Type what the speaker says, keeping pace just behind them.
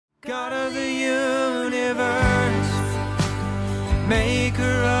God of the universe, maker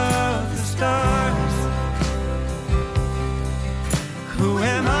of the stars, who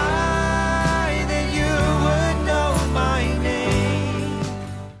am I that you would know my name?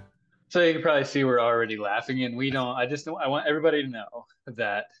 So you can probably see we're already laughing, and I want everybody to know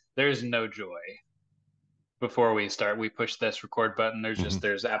that there's no joy before we start. We push this record button.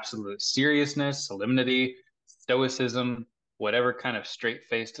 There's absolute seriousness, solemnity, stoicism, whatever kind of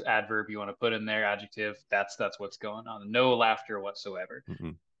straight-faced adverb you want to put in there, adjective, that's what's going on. No laughter whatsoever.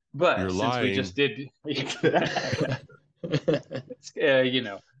 But You're since lying. we just did,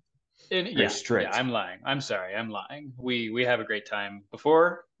 strict. I'm lying. I'm sorry, I'm lying. We have a great time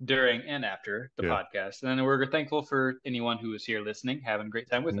before, during, and after the podcast, and we're thankful for anyone who is here listening, having a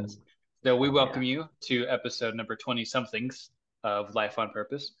great time with us. So we welcome you to episode number 20-somethings of Life on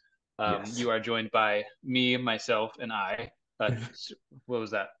Purpose. Yes. You are joined by me, myself, and I. What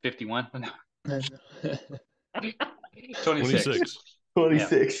was that? 51? 26.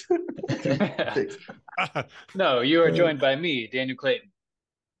 26. No, you are joined by me, Daniel Clayton.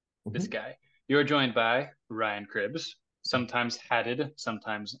 This guy. You are joined by Ryan Cribbs, sometimes hatted,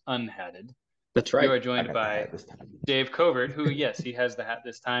 sometimes unhatted. That's right. You are joined by Dave Covert, who, yes, he has the hat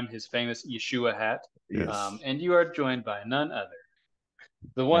this time, his famous Yeshua hat. Yes. And you are joined by none other,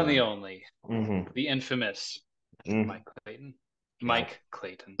 the one, the only, the infamous Mike Clayton. Mike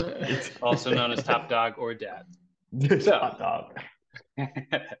Clayton, also known as Top Dog or Dad. Top Dog.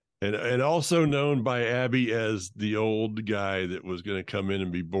 And also known by Abby as the old guy that was going to come in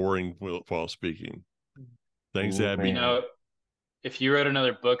and be boring while speaking. Thanks, Abby. You know, if you wrote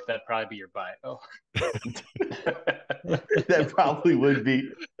another book, that'd probably be your bio. That probably would be,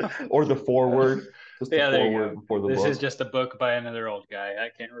 or the foreword. Just the foreword before the book. This is just a book by another old guy. I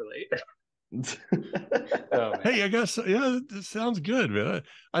can't relate. Oh, hey, I guess, that sounds good, man.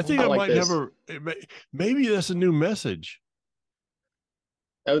 I think I like might this. have maybe that's a new message.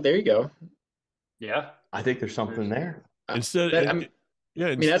 Oh, there you go. Yeah. I think there's something there. Instead,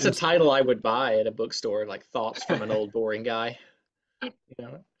 that's a title I would buy at a bookstore, like Thoughts from an Old Boring Guy.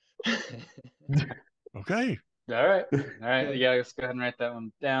 Okay. All right. Yeah, let's go ahead and write that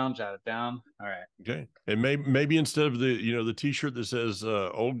one down, jot it down. All right. Okay. And maybe instead of the t-shirt that says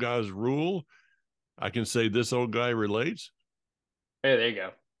old guys rule, I can say this old guy relates. Hey, there you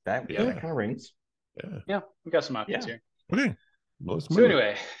go. That kind of rings. Yeah, we got some options here. Okay. So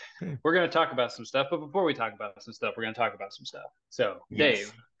anyway, we're going to talk about some stuff, but before we talk about some stuff, we're going to talk about some stuff. So,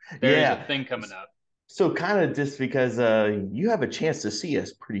 Dave, there's a thing coming up. So kind of just because you have a chance to see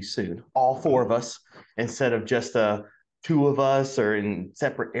us pretty soon, all four of us, instead of just two of us or in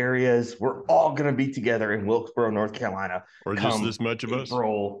separate areas, we're all going to be together in Wilkesboro, North Carolina. Or just this much of us?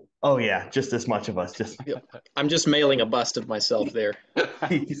 Oh, yeah, just this much of us. I'm just mailing a bust of myself there.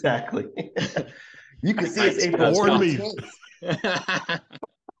 Exactly. You can see us April 14th.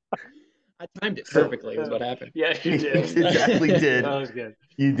 I timed it perfectly is what happened. Yeah, you did. Exactly did. That was good.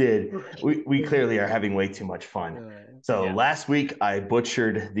 You did. We clearly are having way too much fun. So last week I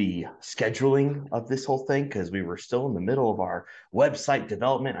butchered the scheduling of this whole thing because we were still in the middle of our website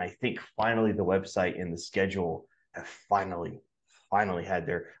development. I think finally the website and the schedule have finally had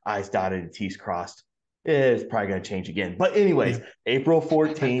their I's dotted and T's crossed. It's probably going to change again. But anyways, April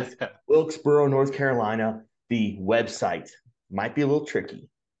 14th, Wilkesboro, North Carolina, the website might be a little tricky.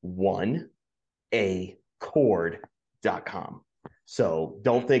 1accord.com. So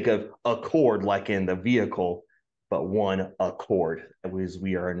don't think of accord like in the vehicle, but one accord.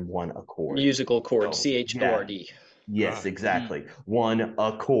 We are in one accord. Musical chord, CHORD. Yes, exactly.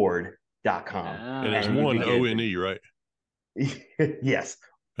 Oneaccord.com. And it's one O-N-E, right? Yes.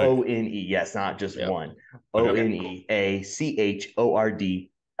 O-N-E. Yes, not just one.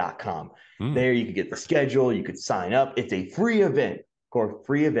 ONEACHORD.com. There you can get the schedule. You could sign up. It's a free event.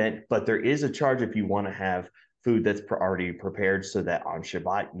 Free event, but there is a charge if you want to have food that's already prepared so that on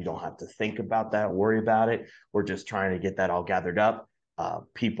Shabbat you don't have to think about that, worry about it. We're just trying to get that all gathered up.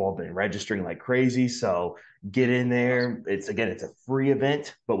 People have been registering like crazy, so get in there. It's a free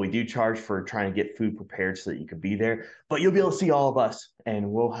event, but we do charge for trying to get food prepared so that you can be there. But you'll be able to see all of us,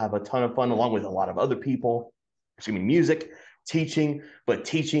 and we'll have a ton of fun along with a lot of other people. It's gonna be music, teaching, but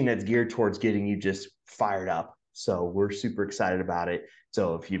teaching that's geared towards getting you just fired up. So we're super excited about it.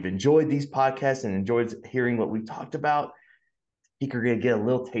 So if you've enjoyed these podcasts and enjoyed hearing what we've talked about, you're going to get a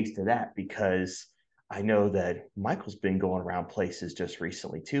little taste of that because I know that Michael's been going around places just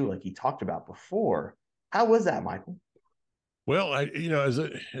recently too, like he talked about before. How was that, Michael? Well,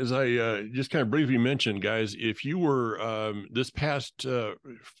 as I just kind of briefly mentioned, guys, if you were this past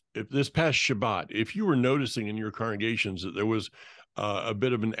Shabbat, if you were noticing in your congregations that there was a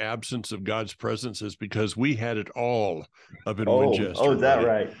bit of an absence of God's presence is because we had it all up in Oh, Winchester. is that buddy.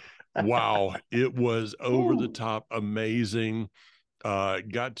 right? Wow, it was over the Ooh. top amazing.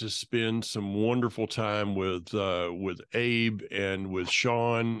 Got to spend some wonderful time with Abe and with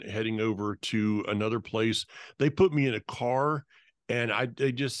Sean heading over to another place. They put me in a car and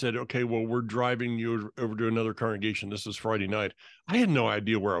they just said, okay, well, we're driving you over to another congregation. This is Friday night. I had no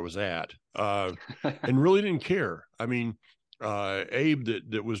idea where I was at and really didn't care. I mean, Abe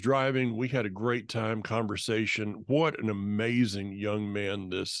that was driving, we had a great time, conversation. What an amazing young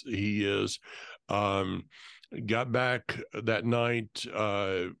man he is. Got back that night.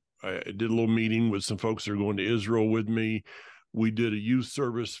 I did a little meeting with some folks that are going to Israel with me. We did a youth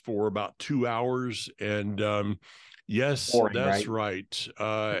service for about 2 hours. And yes, Boring, that's right.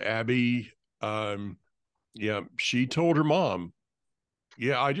 Abby, yeah, she told her mom,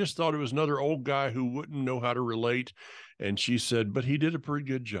 yeah, I just thought it was another old guy who wouldn't know how to relate. And she said, but he did a pretty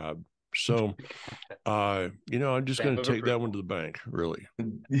good job. So, I'm just going to take that one to the bank, really.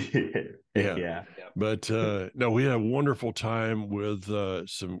 Yeah. But no, we had a wonderful time with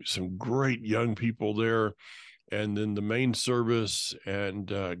some great young people there, and then the main service, and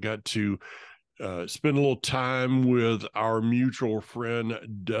got to spend a little time with our mutual friend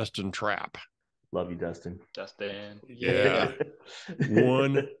Dustin Trapp. Love you, Dustin. Yeah.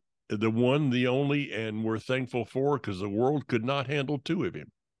 The one, the only, and we're thankful for, because the world could not handle two of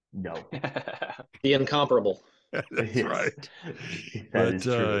him. No. The incomparable. That's right. But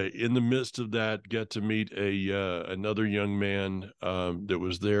in the midst of that, got to meet another young man that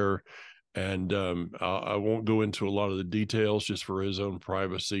was there, and I won't go into a lot of the details just for his own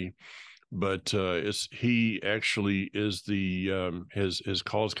privacy. But he actually is his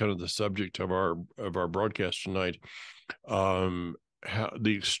call is kind of the subject of our broadcast tonight. How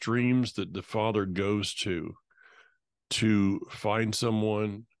the extremes that the Father goes to find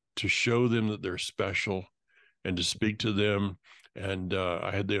someone, to show them that they're special, and to speak to them. And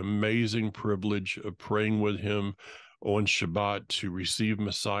I had the amazing privilege of praying with him on Shabbat to receive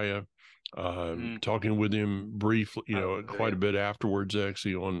Messiah, talking with him briefly, quite a bit afterwards,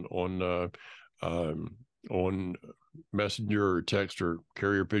 actually, on Messenger or text or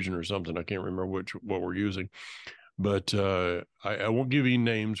carrier pigeon or something. I can't remember what we're using. But I won't give you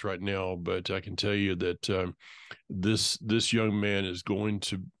names right now, but I can tell you that this young man is going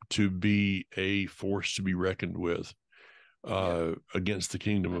to be a force to be reckoned with against the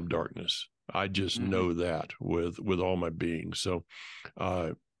kingdom of darkness. I just know that with all my being. So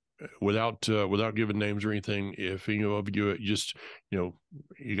without giving names or anything, if any of you just you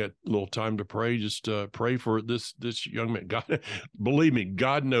got a little time to pray, just pray for this young man. God, believe me,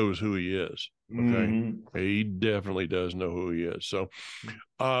 God knows who he is. Okay. He definitely does know who he is. So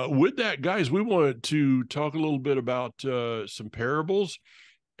with that, guys, we wanted to talk a little bit about some parables.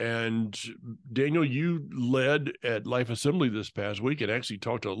 And Daniel, you led at Life Assembly this past week and actually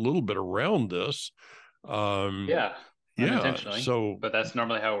talked a little bit around this. Unintentionally. So, but that's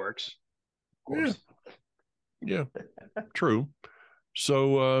normally how it works. Of course. Yeah. True.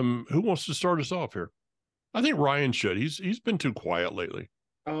 So who wants to start us off here? I think Ryan should. He's been too quiet lately.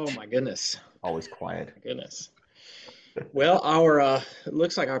 Oh my goodness. Always quiet. My goodness. Well, our it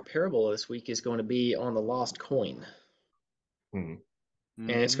looks like our parable this week is going to be on the lost coin. And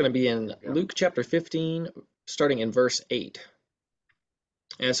it's going to be in Luke chapter 15, starting in verse 8.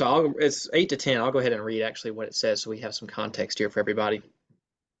 And so it's 8 to 10. I'll go ahead and read actually what it says so we have some context here for everybody.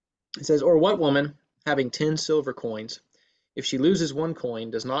 It says, "Or what woman, having 10 silver coins, if she loses one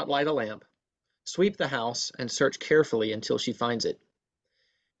coin, does not light a lamp, sweep the house, and search carefully until she finds it?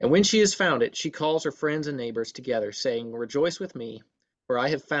 And when she has found it, she calls her friends and neighbors together, saying, 'Rejoice with me, for I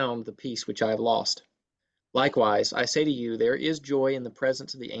have found the piece which I have lost.' Likewise, I say to you, there is joy in the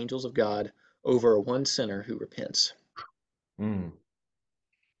presence of the angels of God over one sinner who repents."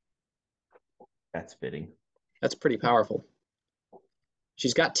 That's fitting. That's pretty powerful.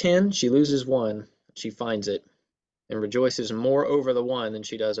 She's got 10, she loses one, she finds it, and rejoices more over the one than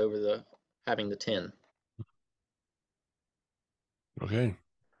she does over having the 10. Okay.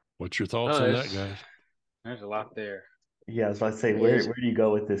 What's your thoughts on that, guys? There's a lot there. Yeah, I was about to say, where do you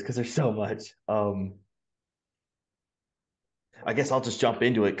go with this? Because there's so much. I guess I'll just jump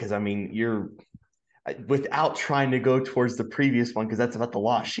into it because, I mean, without trying to go towards the previous one, because that's about the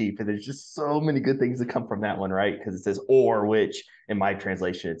lost sheep. And there's just so many good things that come from that one, right? Because it says, or, which in my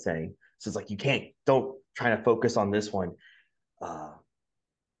translation it's saying. So it's like, don't try to focus on this one.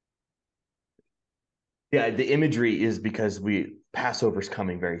 Yeah, the imagery is because Passover's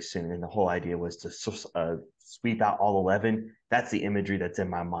coming very soon, and the whole idea was to sweep out all 11. That's the imagery that's in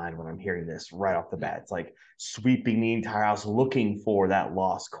my mind when I'm hearing this right off the bat. It's like sweeping the entire house, looking for that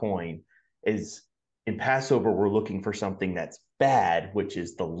lost coin. Is in Passover, we're looking for something that's bad, which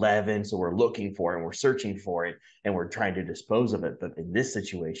is the leaven. So we're looking for it, and we're searching for it, and we're trying to dispose of it. But in this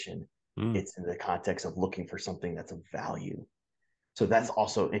situation, it's in the context of looking for something that's of value. So that's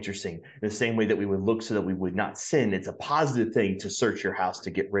also interesting. In the same way that we would look so that we would not sin, it's a positive thing to search your house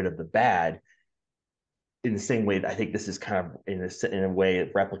to get rid of the bad. In the same way, I think this is kind of in a way of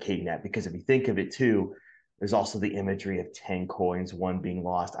replicating that, because if you think of it too, there's also the imagery of 10 coins, one being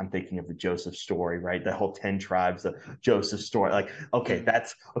lost. I'm thinking of the Joseph story, right? The whole 10 tribes, the Joseph story. Like, okay,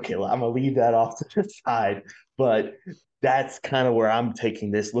 that's okay. Well, I'm gonna leave that off to the side, but that's kind of where I'm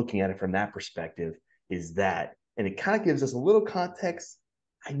taking this, looking at it from that perspective, is that. And it kind of gives us a little context.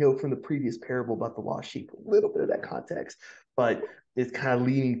 I know from the previous parable about the lost sheep, a little bit of that context, but it's kind of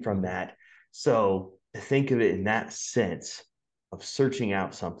leaning from that. So to think of it in that sense of searching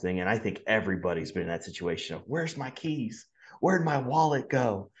out something, and I think everybody's been in that situation of, where's my keys? Where'd my wallet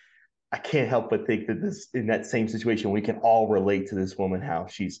go? I can't help but think that this, in that same situation, we can all relate to this woman, how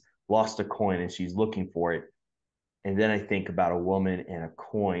she's lost a coin and she's looking for it. And then I think about a woman and a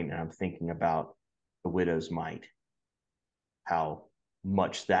coin, and I'm thinking about the widow's mite, how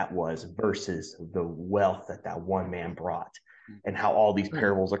much that was versus the wealth that one man brought, and how all these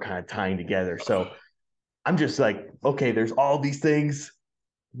parables are kind of tying together. So I'm just like, okay, there's all these things,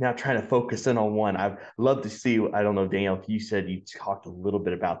 now trying to focus in on one. I'd love to see, I don't know, Daniel, if you said you talked a little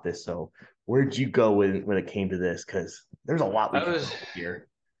bit about this. So where'd you go when it came to this? Because there's a lot we can do here.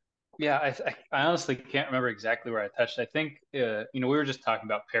 Yeah, I honestly can't remember exactly where I touched. I think, we were just talking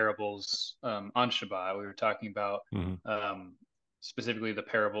about parables on Shabbat. We were talking about specifically the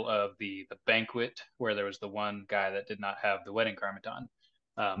parable of the banquet, where there was the one guy that did not have the wedding garment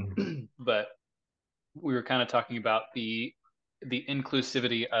on. But we were kind of talking about the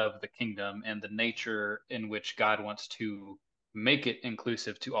inclusivity of the kingdom and the nature in which God wants to make it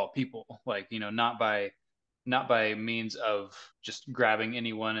inclusive to all people. Like, not by means of just grabbing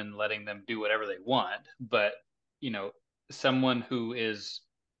anyone and letting them do whatever they want, but someone who is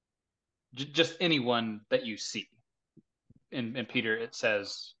just anyone that you see. In Peter, it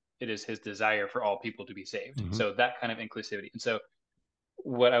says it is his desire for all people to be saved. So that kind of inclusivity. And so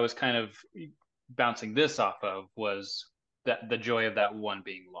what I was kind of bouncing this off of was that the joy of that one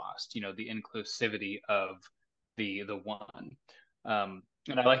being lost, the inclusivity of the one.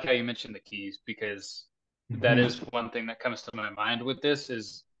 And I like how you mentioned the keys, because that is one thing that comes to my mind with this,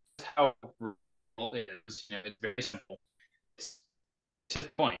 is how it is. It's very simple. To the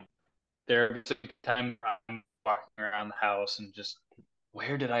point, there's a time I'm walking around the house and just,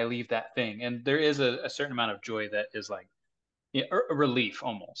 where did I leave that thing? And there is a certain amount of joy that is like a relief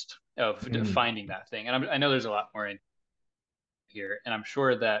almost of finding that thing. And I know there's a lot more in here, and I'm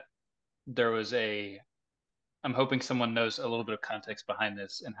sure that there was I'm hoping someone knows a little bit of context behind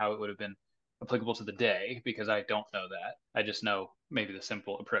this and how it would have been applicable to the day, because I don't know that. I just know maybe the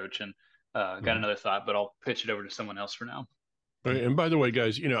simple approach, and got another thought, but I'll pitch it over to someone else for now. And by the way,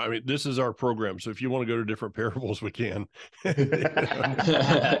 guys, this is our program. So if you want to go to different parables, we can. No,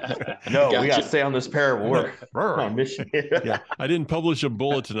 we got to stay on this parable. We're on mission. Yeah, I didn't publish a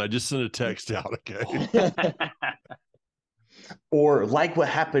bulletin. I just sent a text out. Okay. Or like what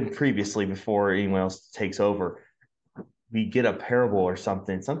happened previously before anyone else takes over, we get a parable or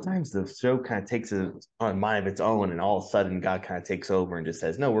something. Sometimes the show kind of takes it on mind of its own, and all of a sudden God kind of takes over and just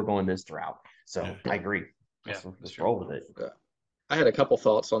says, no, we're going this route. So I agree. Let's roll with it. I had a couple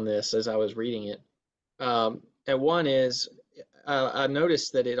thoughts on this as I was reading it. And one is, I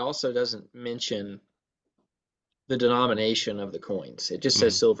noticed that it also doesn't mention the denomination of the coins. It just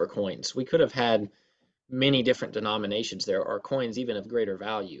says silver coins. We could have had many different denominations there, or coins even of greater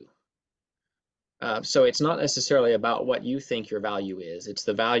value. So it's not necessarily about what you think your value is. It's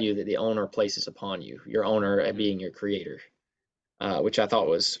the value that the owner places upon you, your owner being your creator, which I thought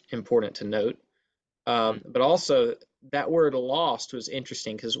was important to note. But also, that word lost was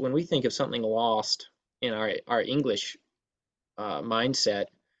interesting, because when we think of something lost in our English mindset,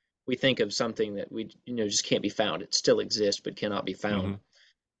 we think of something that we just can't be found. It still exists but cannot be found.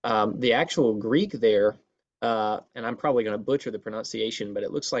 The actual Greek there, and I'm probably going to butcher the pronunciation, but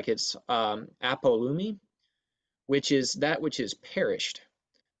it looks like it's apolumi, which is that which is perished,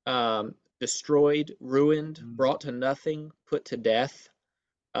 destroyed, ruined, brought to nothing, put to death,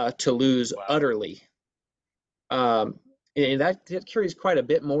 to lose utterly. And that carries quite a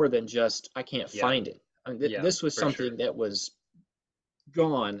bit more than just, I can't find it. I mean, this was something that was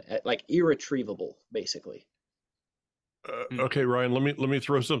gone, like irretrievable, basically. Okay, Ryan, let me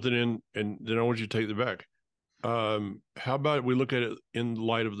throw something in, and then I want you to take it back. How about we look at it in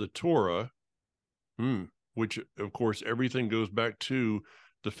light of the Torah, which of course everything goes back to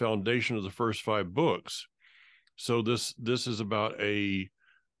the foundation of the first 5 books. So this is about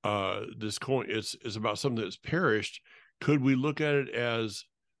this coin. It's about something that's perished. Could we look at it as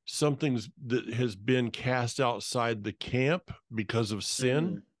something that has been cast outside the camp because of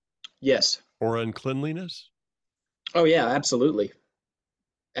sin? Yes. Or uncleanliness? Oh yeah, absolutely.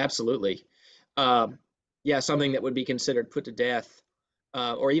 Absolutely. Yeah, something that would be considered put to death,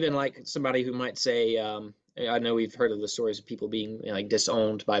 or even like somebody who might say, I know we've heard of the stories of people being like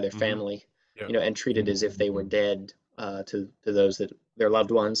disowned by their family, Yeah. and treated as if they were dead to those that their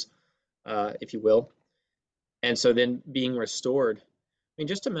loved ones, if you will. And so then being restored. I mean,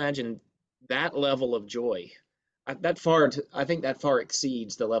 just imagine that level of joy. I think that far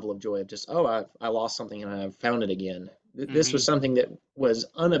exceeds the level of joy of just, oh, I lost something and I found it again. This was something that was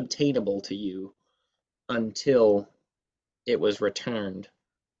unobtainable to you until it was returned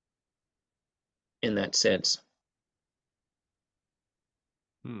in that sense.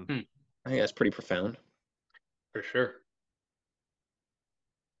 I think that's pretty profound. For sure.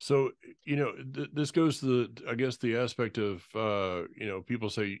 So, this goes to I guess the aspect of, people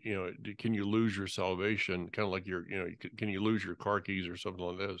say, can you lose your salvation? Kind of like can you lose your car keys or something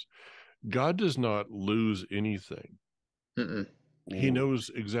like this? God does not lose anything. He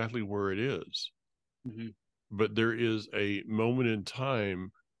knows exactly where it is. But there is a moment in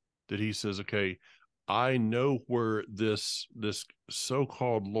time that he says, okay, I know where this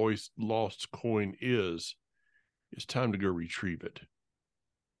so-called lost coin is. It's time to go retrieve it.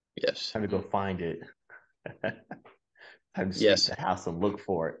 Yes. Time to go find it. Time to sweep the house and look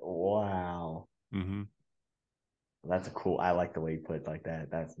for it. Wow. That's I like the way you put it like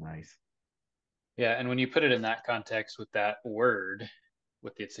that. That's nice. Yeah, and when you put it in that context with that word,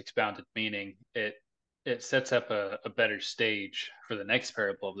 with its expounded meaning, it sets up a better stage for the next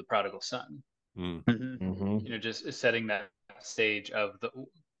parable of the prodigal son. Just setting that stage of the,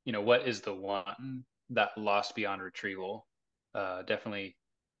 what is the one that lost beyond retrieval? Definitely,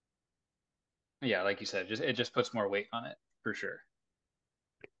 yeah, like you said, it just puts more weight on it for sure.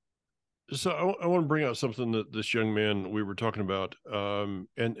 So I want to bring out something that this young man we were talking about,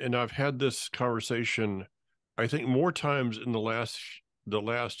 and I've had this conversation, I think, more times in the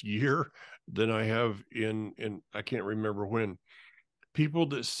last year than I have in I can't remember when. People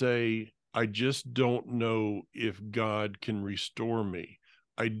that say, I just don't know if God can restore me.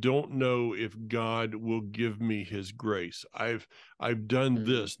 I don't know if God will give me his grace. I've done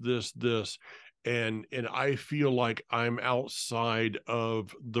this, and I feel like I'm outside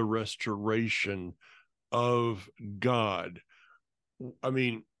of the restoration of God. I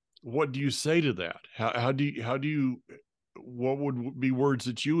mean, what do you say to that? How do you what would be words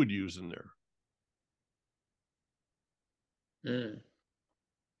that you would use in there?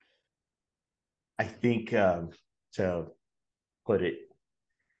 I think to put it,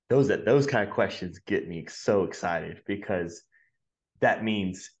 those kind of questions get me so excited, because that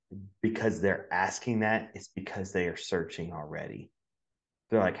means, because they're asking that, it's because they are searching already.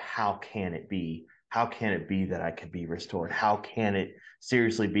 They're like, how can it be? How can it be that I could be restored? How can it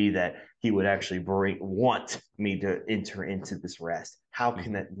seriously be that he would actually want me to enter into this rest? How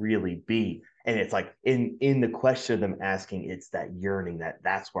can that really be? And it's like in the question of them asking, it's that yearning,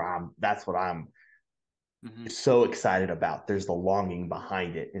 that's what I'm so excited about. There's the longing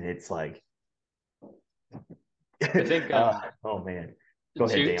behind it, and it's like, I think oh man, go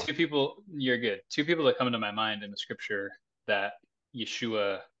ahead, Dan. Two people, you're good. Two people that come into my mind in the scripture that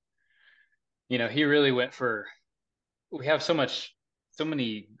Yeshua, he really went for. We have so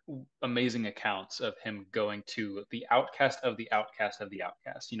many amazing accounts of him going to the outcast of the outcast of the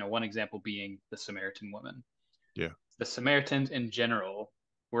outcast. One example being the Samaritan woman. Yeah. The Samaritans in general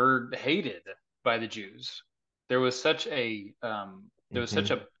were hated by the Jews. There was such a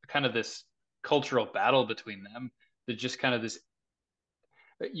kind of this cultural battle between them that just kind of this,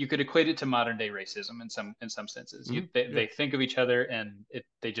 you could equate it to modern day racism in some senses. They think of each other and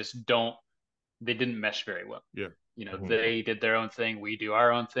they didn't mesh very well. Yeah. They did their own thing, we do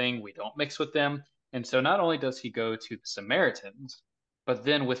our own thing, we don't mix with them. And so not only does he go to the Samaritans, but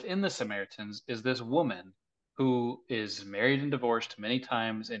then within the Samaritans is this woman who is married and divorced many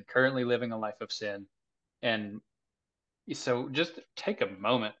times and currently living a life of sin. And so just take a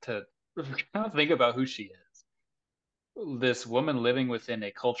moment to kind of think about who she is. This woman living within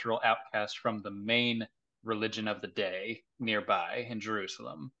a cultural outcast from the main religion of the day nearby in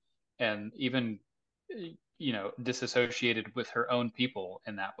Jerusalem. And even, disassociated with her own people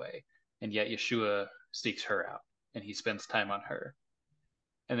in that way. And yet Yeshua seeks her out and he spends time on her.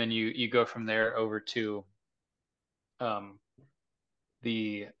 And then you go from there over to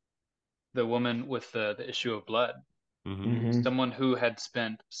the woman with the issue of blood. Someone who had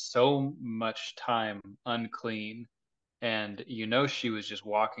spent so much time unclean, and she was just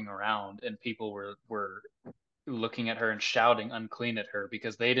walking around and people were looking at her and shouting unclean at her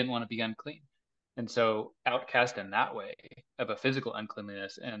because they didn't want to be unclean. And so outcast in that way of a physical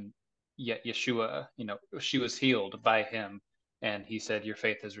uncleanliness, and yet Yeshua, she was healed by him, and he said, your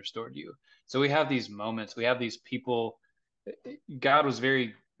faith has restored you. So we have these moments, we have these people. God was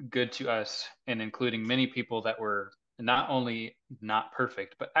very good to us, and including many people that were not only not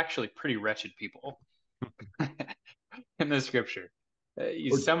perfect, but actually pretty wretched people in the scripture.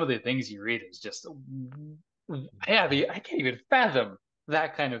 Some of the things you read is just, I can't even fathom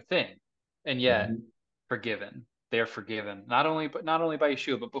that kind of thing. And yet forgiven. They're forgiven. Not only by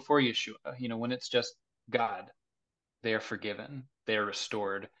Yeshua, but before Yeshua. When it's just God, they are forgiven. They are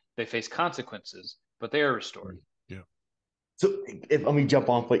restored. They face consequences, but they are restored. Yeah. So let me jump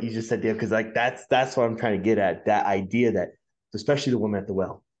off what you just said, Dave, because that's what I'm trying to get at. That idea that, especially the woman at the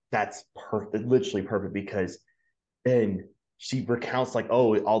well, that's perfect, literally perfect, because then she recounts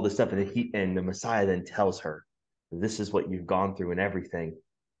all this stuff, and the Messiah then tells her, this is what you've gone through and everything.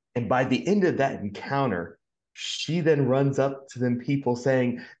 And by the end of that encounter, she then runs up to them people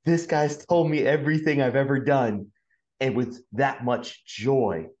saying, this guy's told me everything I've ever done, and with that much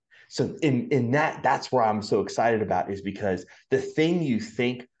joy. So in that's where I'm so excited about, is because the thing you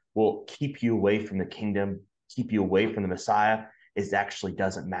think will keep you away from the kingdom, keep you away from the Messiah, is actually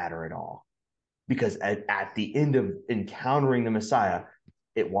doesn't matter at all. Because at the end of encountering the Messiah,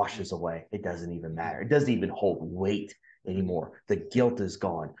 it washes away. It doesn't even matter. It doesn't even hold weight anymore. The guilt is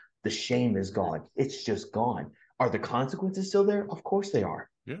gone. The shame is gone. It's just gone. Are the consequences still there? Of course they are.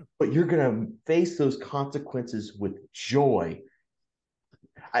 Yeah. But you're going to face those consequences with joy.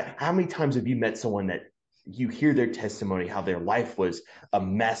 How many times have you met someone that you hear their testimony, how their life was a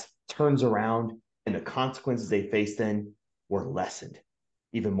mess, turns around, and the consequences they faced then were lessened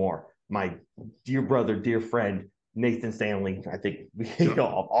even more? My dear brother, dear friend, Nathan Stanley, I think we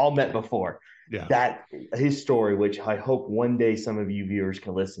all met before. Yeah. That his story, which I hope one day some of you viewers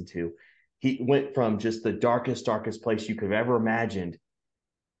can listen to, he went from just the darkest place you could have ever imagined,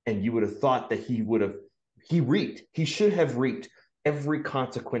 and you would have thought that he should have reaped every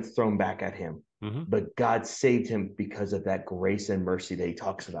consequence thrown back at him. But God saved him because of that grace and mercy that he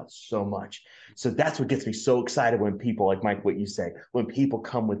talks about so much. So that's what gets me so excited when people, like Mike, what you say, when people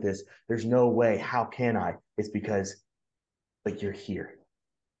come with this, there's no way, how can I? It's because you're here.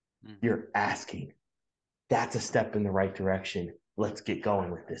 You're asking. That's a step in the right direction. Let's get going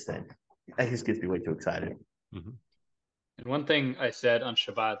with this then. That just gets me way too excited. And one thing I said on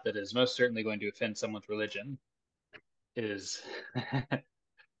Shabbat that is most certainly going to offend someone's religion is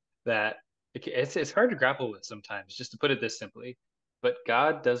that it's hard to grapple with sometimes, just to put it this simply, but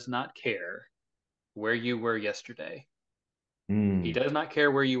God does not care where you were yesterday. He does not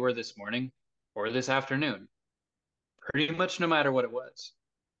care where you were this morning or this afternoon, pretty much no matter what it was.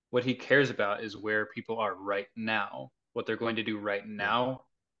 What he cares about is where people are right now, what they're going to do right now,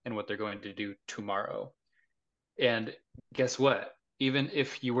 and what they're going to do tomorrow. And guess what? Even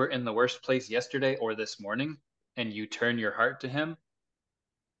if you were in the worst place yesterday or this morning and you turn your heart to him,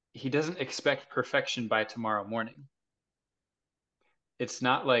 he doesn't expect perfection by tomorrow morning. It's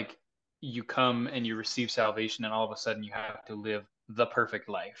not like you come and you receive salvation and all of a sudden you have to live the perfect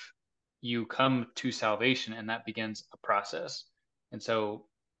life. You come to salvation and that begins a process. And so,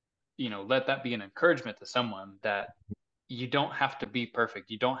 let that be an encouragement to someone that you don't have to be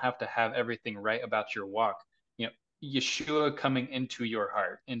perfect. You don't have to have everything right about your walk. Yeshua coming into your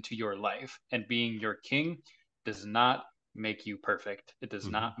heart, into your life, and being your king does not make you perfect. It does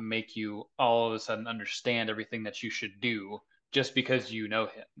not make you all of a sudden understand everything that you should do just because you know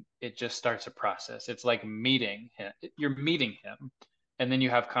him. It just starts a process. It's like meeting him. You're meeting him, and then you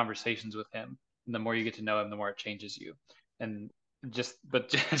have conversations with him. And the more you get to know him, the more it changes you. And just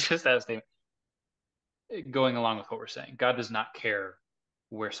as they going along with what we're saying, God does not care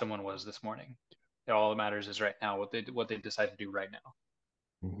where someone was this morning. All that matters is right now, what they decide to do right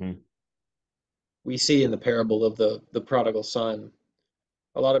now. We see in the parable of the prodigal son,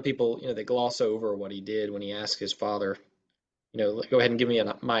 a lot of people, they gloss over what he did when he asked his father, go ahead and give me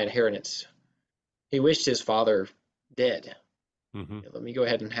my inheritance. He wished his father dead. Let me go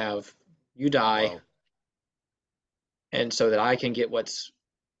ahead and have you die, and so that I can get what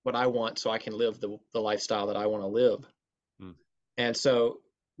I want, so I can live the lifestyle that I want to live. And so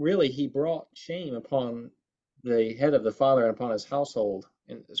really he brought shame upon the head of the father and upon his household,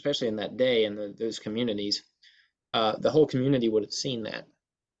 and especially in that day and those communities, the whole community would have seen that.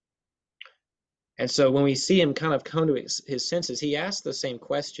 And so when we see him kind of come to his senses, he asks the same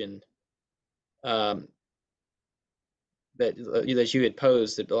question that you had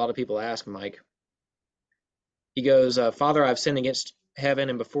posed, that a lot of people ask, Mike. He goes, Father, I've sinned against heaven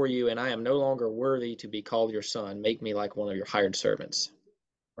and before you, and I am no longer worthy to be called your son. Make me like one of your hired servants.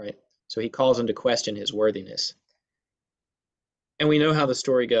 Right? So he calls him to question his worthiness. And we know how the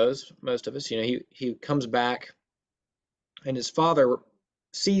story goes, most of us. He comes back, and his father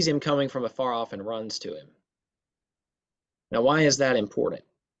sees him coming from afar off and runs to him. Now, why is that important?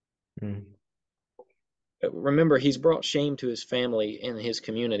 Remember, he's brought shame to his family and his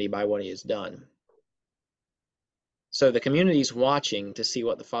community by what he has done. So the community's watching to see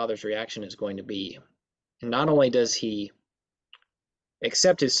what the father's reaction is going to be. And not only does he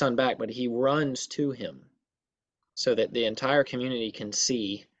accept his son back, but he runs to him so that the entire community can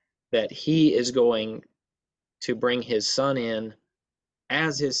see that he is going to bring his son in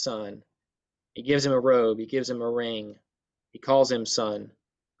as his son. He gives him a robe, he gives him a ring, he calls him son.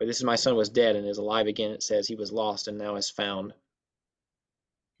 For this is my son was dead and is alive again. It says he was lost and now is found.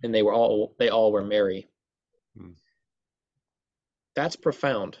 And they all were merry. That's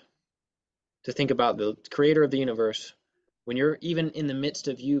profound to think about. The creator of the universe, when you're even in the midst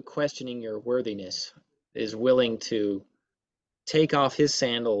of you questioning your worthiness, is willing to take off his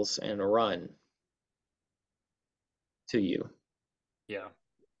sandals and run to you. Yeah.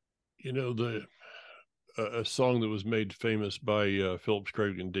 A song that was made famous by Phillips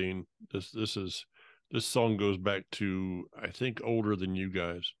Craig and Dean. This song goes back to, I think, older than you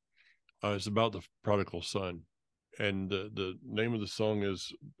guys. It's about the prodigal son, and the name of the song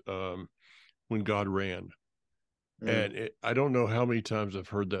is "When God Ran." And I don't know how many times I've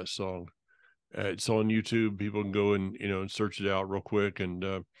heard that song. It's on YouTube. People can go and and search it out real quick.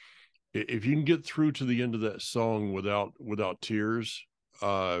 And if you can get through to the end of that song without tears,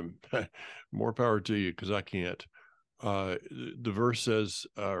 more power to you, because I can't. The verse says,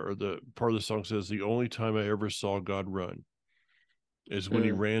 or the part of the song says, the only time I ever saw God run is when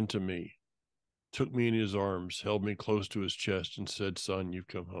he ran to me, took me in his arms, held me close to his chest, and said, son, you've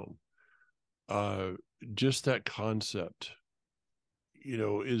come home. Just that concept,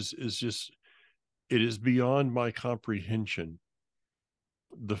 is just, it is beyond my comprehension.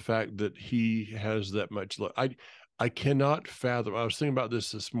 The fact that he has that much love. I cannot fathom. I was thinking about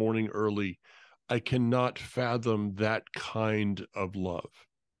this morning early. I cannot fathom that kind of love.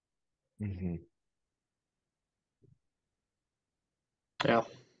 Mm-hmm. Yeah.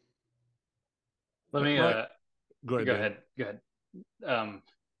 Let me go ahead. Go ahead.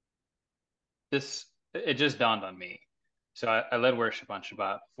 It just dawned on me. So I led worship on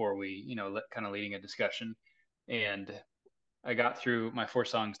Shabbat before we, kind of leading a discussion, and I got through my 4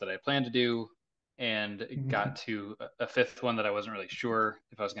 songs that I planned to do, and got to a 5th one that I wasn't really sure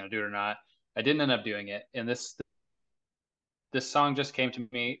if I was going to do it or not. I didn't end up doing it, and this song just came to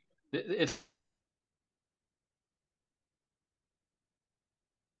me. It's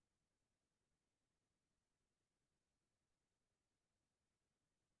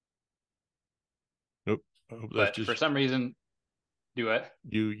Nope. I hope but for some reason, do it.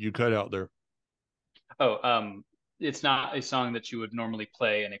 You cut out there. Oh, it's not a song that you would normally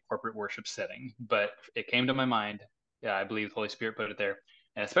play in a corporate worship setting, but it came to my mind. Yeah, I believe the Holy Spirit put it there.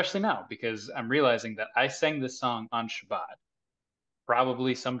 And especially now, because I'm realizing that I sang this song on Shabbat,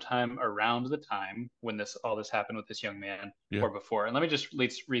 probably sometime around the time when all this happened with this young man, or before. And let me just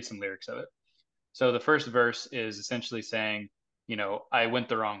read some lyrics of it. So the first verse is essentially saying, I went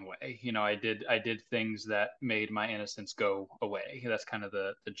the wrong way. I did things that made my innocence go away. That's kind of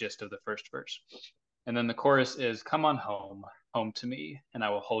the gist of the first verse. And then the chorus is, come on home, home to me, and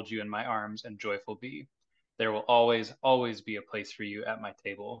I will hold you in my arms and joyful be. There will always, always be a place for you at my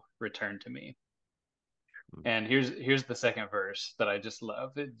table. Return to me. And here's the second verse that I just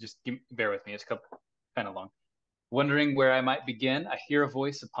love. Bear with me. It's kind of long. Wondering where I might begin, I hear a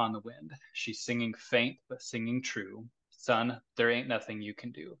voice upon the wind. She's singing faint, but singing true. Son, there ain't nothing you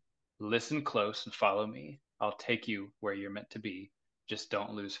can do. Listen close and follow me. I'll take you where you're meant to be. Just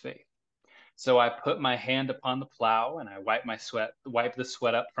don't lose faith. So I put my hand upon the plow and I wipe the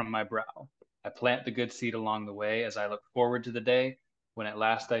sweat up from my brow. I plant the good seed along the way as I look forward to the day when at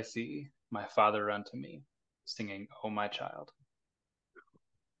last I see my Father run to me, singing, "Oh, my child."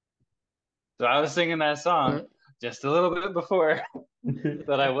 So I was singing that song just a little bit before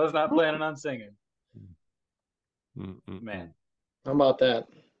that I was not planning on singing. Man. How about that?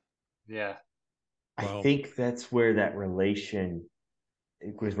 Yeah. I think that's where that relation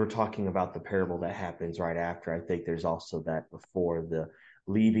because we're talking about the parable that happens right after, I think there's also that before, the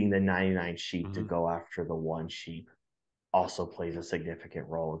leaving the 99 sheep to go after the one sheep also plays a significant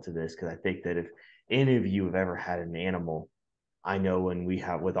role into this. Because I think that if any of you have ever had an animal, I know when we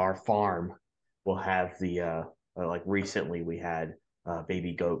have with our farm, we'll have the like recently we had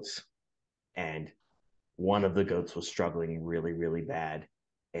baby goats, and one of the goats was struggling really, really bad,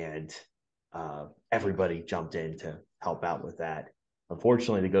 and everybody jumped in to help out with that.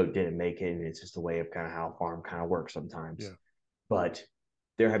 Unfortunately, the goat didn't make it, and it's just a way of kind of how farm kind of works sometimes. Yeah. But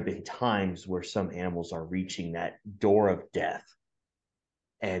there have been times where some animals are reaching that door of death,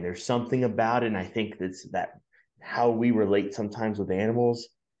 and there's something about it. And I think that's that how we relate sometimes with animals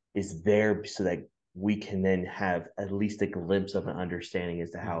is there so that we can then have at least a glimpse of an understanding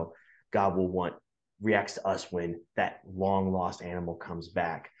as to how God will reacts to us when that long lost animal comes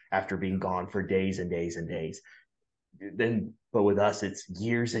back after being gone for days and days and days. Then, but with us, it's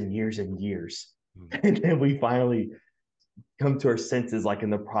years and years and years. And then we finally come to our senses, like in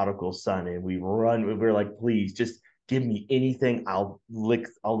the prodigal son, and we're like, please just give me anything. I'll lick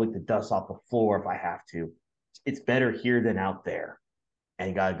the dust off the floor if I have to. It's better here than out there.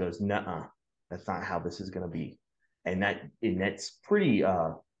 And God goes, nuh-uh, that's not how this is going to be. And that's pretty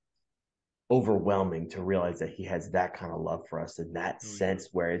overwhelming to realize that he has that kind of love for us in that sense,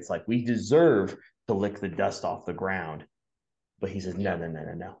 where it's like we deserve to lick the dust off the ground. But he says, no,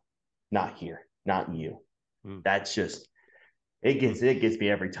 not here, not you. That's just, it gets me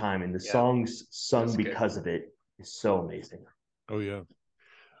every time. And the songs sung because of it is so amazing. Oh, yeah.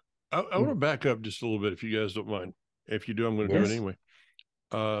 I want to back up just a little bit, if you guys don't mind. If you do, I'm going to do it anyway.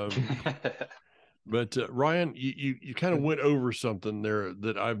 But Ryan, you kind of went over something there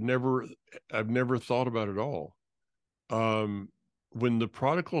that I've never thought about at all. When the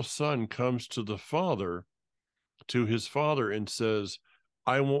prodigal son comes to his father and says,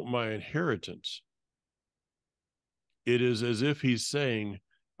 I want my inheritance, it is as if he's saying,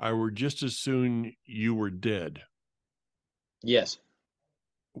 I were just as soon you were dead. Yes.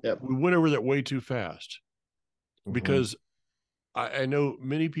 Yep. We went over that way too fast, because I know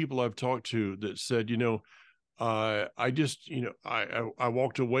many people I've talked to that said, I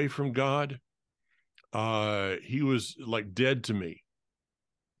walked away from God. He was like dead to me,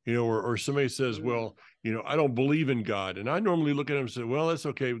 or somebody says, well, I don't believe in God. And I normally look at him and say, well, that's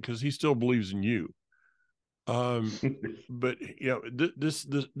okay, because he still believes in you. But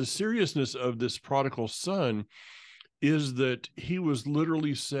the seriousness of this prodigal son is that he was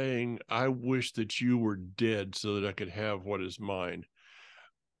literally saying, I wish that you were dead so that I could have what is mine.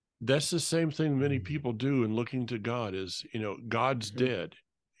 That's the same thing many people do in looking to God is, God's dead.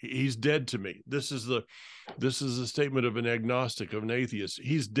 He's dead to me. This is a statement of an agnostic, of an atheist.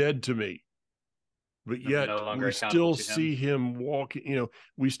 He's dead to me. But yet we still see him walking,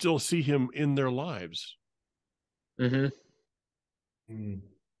 we still see him in their lives.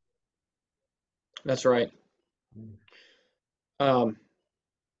 That's right. A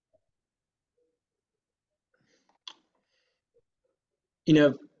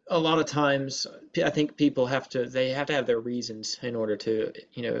lot of times I think people have to have their reasons in order to,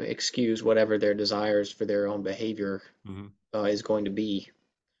 excuse whatever their desires for their own behavior is going to be.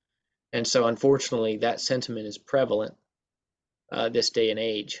 And so unfortunately that sentiment is prevalent this day and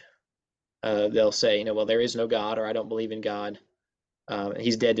age. They'll say, well, there is no God, or I don't believe in God.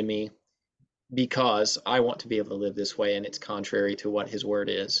 He's dead to me because I want to be able to live this way, and it's contrary to what his word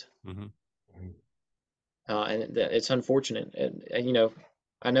is. And it's unfortunate. And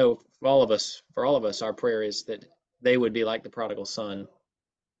I know for all of us, our prayer is that they would be like the prodigal son,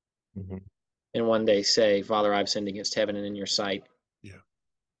 and one day say, Father, I've sinned against heaven and in your sight.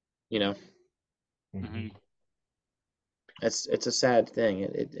 It's a sad thing.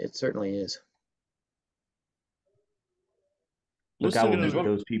 It certainly is. Look, I will give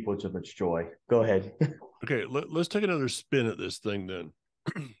those people so much joy. Go ahead. Okay, let's take another spin at this thing then.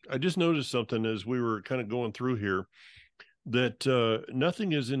 I just noticed something as we were kind of going through here, that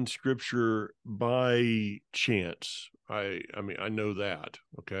nothing is in Scripture by chance. I mean, I know that.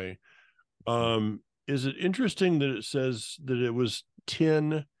 Okay. Is it interesting that it says that it was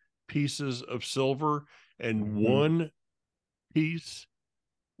 10 pieces of silver and one piece,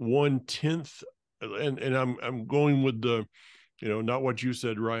 1/10, and I'm going with the, not what you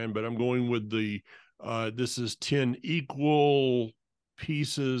said, Ryan, but I'm going with the this is 10 equal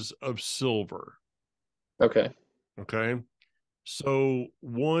pieces of silver. Okay. So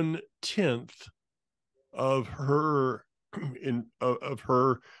 1/10 of her of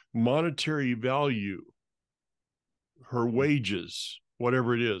her monetary value, her wages,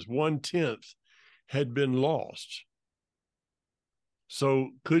 whatever it is, 1/10 had been lost. So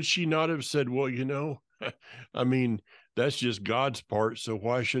could she not have said, well, I mean, that's just God's part, so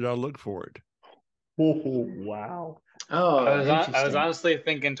why should I look for it? Oh, wow. Oh, I was interesting. honestly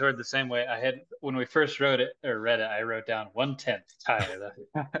thinking toward the same way. I had when we first read it, I wrote down 1/10 tithe.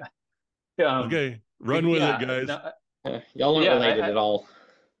 Okay, run with it, guys. No, Y'all aren't related at all.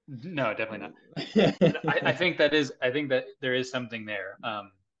 No, definitely not. I think that there is something there.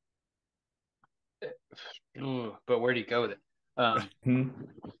 But where do you go with it?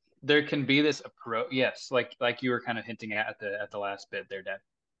 There can be this approach. Yes, like you were kind of hinting at the last bit there, Dad.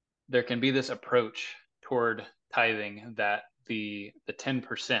 There can be this approach toward tithing that the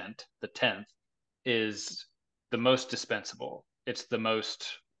 10%, the 10th, is the most dispensable. It's the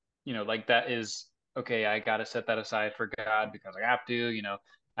most, like that is okay. I got to set that aside for God because I have to.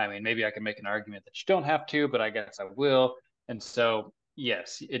 I mean, maybe I can make an argument that you don't have to, but I guess I will. And so,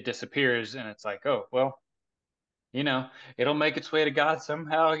 yes, it disappears, and it's like, oh well, it'll make its way to God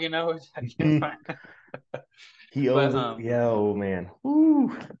somehow. He owes But, it. Yeah, oh man.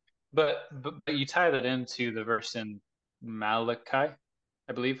 Woo. But you tie that into the verse in Malachi,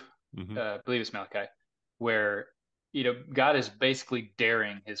 I believe. I believe it's Malachi, where God is basically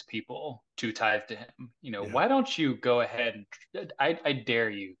daring his people to tithe to him. Why don't you go ahead and I dare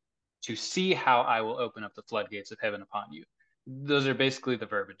you to see how I will open up the floodgates of heaven upon you. Those are basically the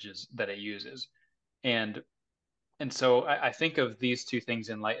verbiages that it uses, and so I think of these two things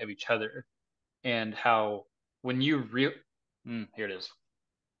in light of each other, and how when you here it is.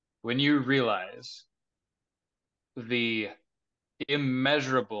 When you realize the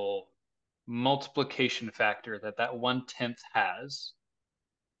immeasurable multiplication factor that 1/10 has,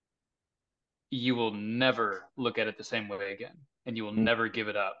 you will never look at it the same way again, and you will never give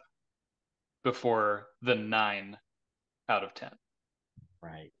it up before the 9 out of 10.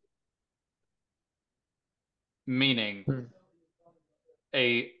 Right. Meaning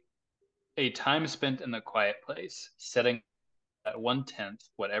a time spent in the quiet place, setting that 1/10,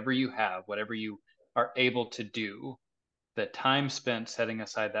 whatever you have, whatever you are able to do, the time spent setting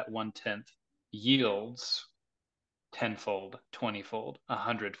aside that 1/10 yields tenfold, 20-fold,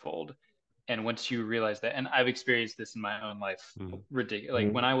 100-fold. And once you realize that, and I've experienced this in my own life, ridiculous.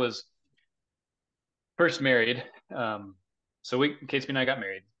 Like when I was first married, Casey and I got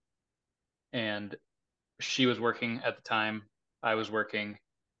married, and she was working at the time, I was working,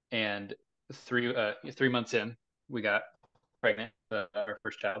 and 3 months in, we got pregnant, our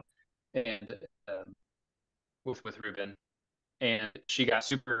first child, and with Ruben, and she got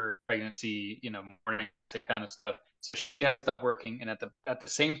super pregnancy, morning kind of stuff. So she had to stop working, and at the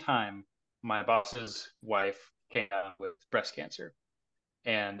same time, my boss's wife came down with breast cancer,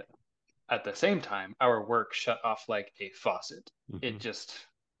 and at the same time, our work shut off like a faucet. It just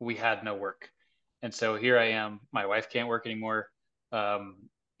we had no work, and so here I am. My wife can't work anymore.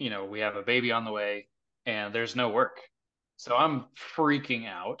 We have a baby on the way, and there's no work. So I'm freaking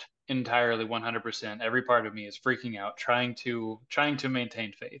out entirely 100%. Every part of me is freaking out, trying to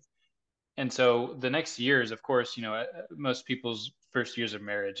maintain faith. And so the next years, of course, most people's first years of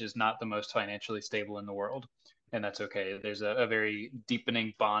marriage is not the most financially stable in the world. And that's okay. There's a very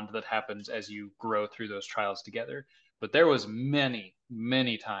deepening bond that happens as you grow through those trials together. But there was many,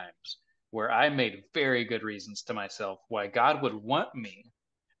 many times where I made very good reasons to myself why God would want me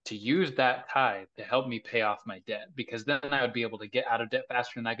to use that tithe to help me pay off my debt, because then I would be able to get out of debt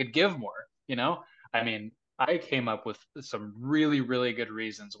faster and I could give more. I mean, I came up with some really, really good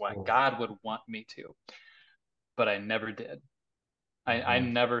reasons why God would want me to, but I never did. I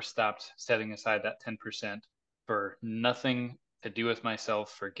never stopped setting aside that 10% for nothing to do with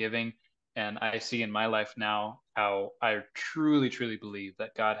myself, for giving. And I see in my life now how I truly, truly believe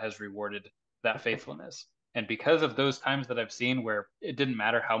that God has rewarded that faithfulness. And because of those times that I've seen where it didn't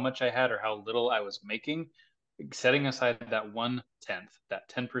matter how much I had or how little I was making, setting aside that 1/10, that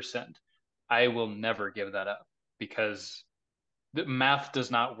 10%, I will never give that up, because the math does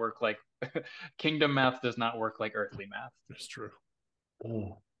not work like kingdom math does not work like earthly math. That's true.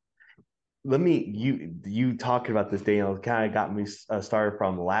 You talking about this, Daniel, kind of got me started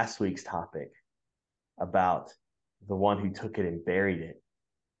from last week's topic about the one who took it and buried it.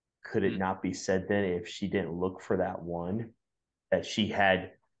 Could it not be said then, if she didn't look for that one, that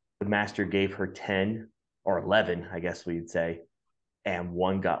the master gave her 10 or 11, I guess we'd say, and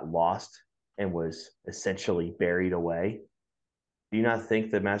one got lost and was essentially buried away? Do you not think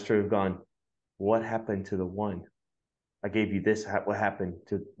the master would have gone, what happened to the one? I gave you this. What happened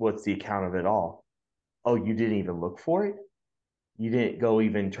to, what's the account of it all? Oh, you didn't even look for it? You didn't go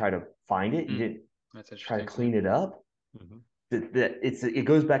even try to find it? You didn't try to clean it up? It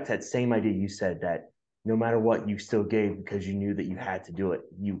goes back to that same idea you said, that no matter what, you still gave because you knew that you had to do it.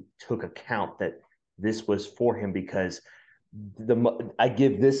 You took account that this was for him because I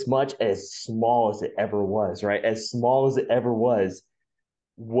give this much, as small as it ever was, right? As small as it ever was,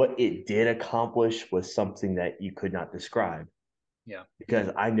 what it did accomplish was something that you could not describe. Yeah.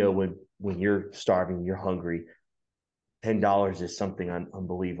 Because I know when you're starving, you're hungry, $10 is something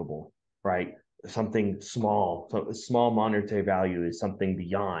unbelievable, right? Something small, so small monetary value is something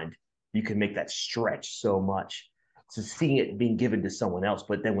beyond. You can make that stretch so much. So seeing it being given to someone else,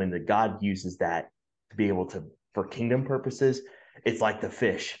 but then when the God uses that to be able to, for kingdom purposes, it's like the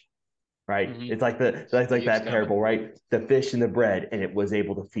fish, right? Mhm. It's like that's like Keeps that coming. parable, right? The fish and the bread, and it was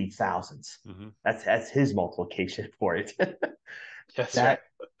able to feed thousands. Mm-hmm. That's his multiplication for it. That's that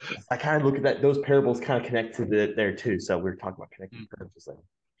right. I kind of look at that; those parables kind of connect to there too. So we are talking about connecting parables.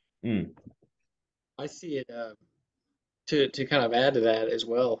 I see it to kind of add to that as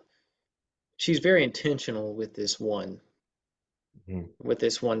well. She's very intentional with this one, with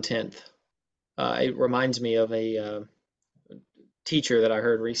this 1/10. It reminds me of a teacher that I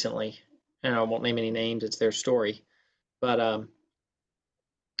heard recently, and I won't name any names, it's their story, but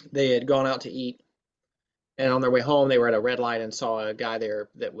they had gone out to eat, and on their way home, they were at a red light and saw a guy there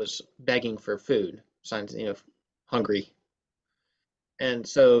that was begging for food, signs, hungry. And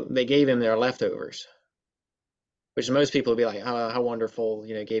so they gave him their leftovers, which most people would be like, oh, how wonderful,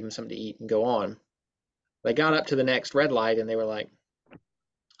 gave him something to eat and go on. They got up to the next red light and they were like,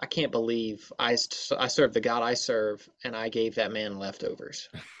 I can't believe I serve the God I serve and I gave that man leftovers.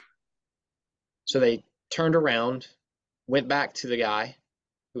 So they turned around, went back to the guy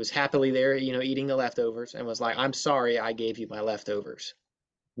who was happily there, eating the leftovers, and was like, I'm sorry I gave you my leftovers.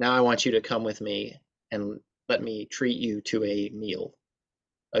 Now I want you to come with me and let me treat you to a meal,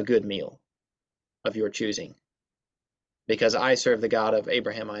 a good meal of your choosing, because I serve the God of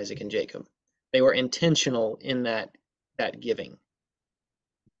Abraham, Isaac, and Jacob. They were intentional in that giving,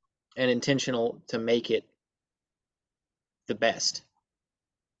 and intentional to make it the best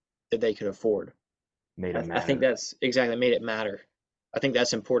that they could afford. I think that's exactly made it matter. I think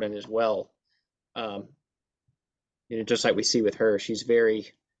that's important as well. Just like we see with her, she's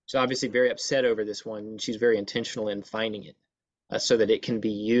obviously very upset over this one. And she's very intentional in finding it so that it can be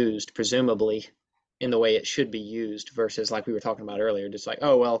used, presumably, in the way it should be used, versus like we were talking about earlier, just like,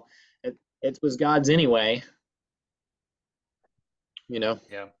 oh, well, it was God's anyway. Yeah.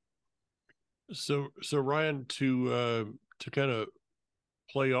 So Ryan, to kind of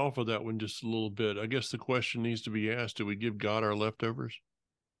play off of that one just a little bit, I guess the question needs to be asked: do we give God our leftovers?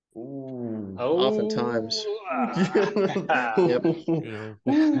 Ooh. Oftentimes. Yep.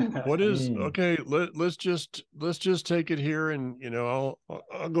 What is okay? Let's just take it here, and I'll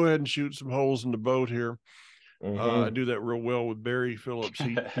go ahead and shoot some holes in the boat here. I do that real well with Barry Phillips.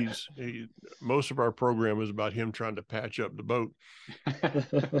 He most of our program is about him trying to patch up the boat.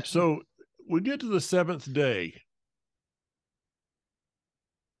 So we get to the 7th day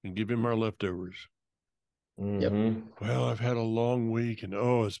and give him our leftovers. Yep. Well, I've had a long week, and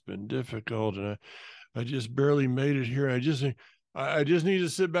it's been difficult, and I just barely made it here. I just need to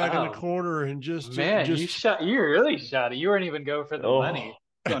sit back in the corner and just you really shot it. You weren't even going for the money,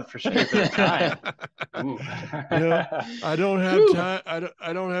 going for stricter time. Ooh. I don't have time.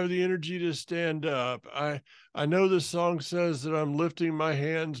 I don't have the energy to stand up. I know the song says that I'm lifting my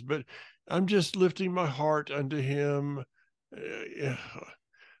hands, but I'm just lifting my heart unto him.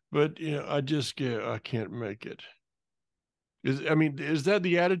 But I can't make it. Is that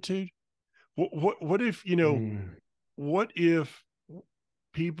the attitude? What if what if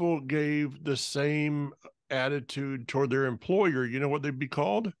people gave the same attitude toward their employer? You know what they'd be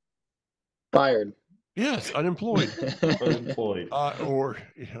called? Fired. Yes, unemployed. Unemployed.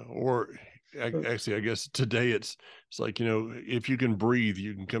 Actually, I guess today it's like, if you can breathe,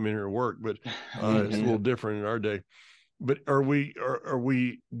 you can come in here and work, but it's a little different in our day. But are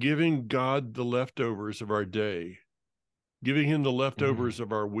we giving God the leftovers of our day, giving him the leftovers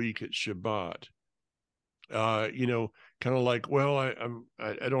of our week at Shabbat? Kind of like, well,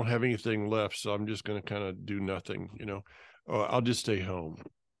 I don't have anything left, so I'm just going to kind of do nothing. I'll just stay home.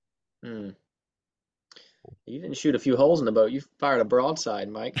 You didn't shoot a few holes in the boat. You fired a broadside,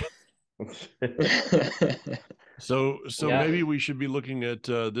 Mike. So maybe we should be looking at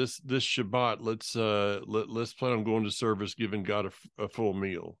this Shabbat. Let's plan on going to service, giving God a full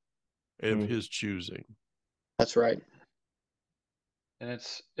meal of his choosing. That's right. And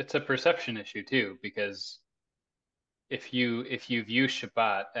it's a perception issue too, because if you view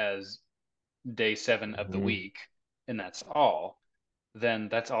Shabbat as day 7 of the week and that's all, then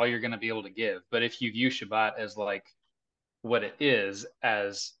that's all you're going to be able to give. But if you view Shabbat as like what it is,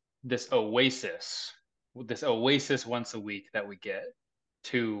 as this oasis this oasis once a week that we get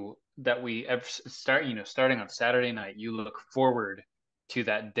to that we start, starting on Saturday night, you look forward to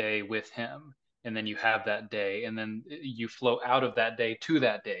that day with him, and then you have that day, and then you flow out of that day to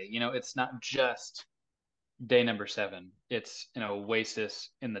that day. It's not just day number 7. It's an oasis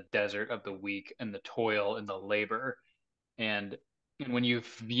in the desert of the week and the toil and the labor. And when you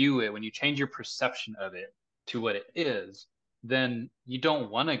view it, when you change your perception of it to what it is, then you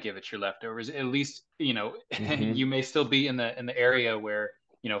don't want to give it your leftovers. At least, you may still be in the area where,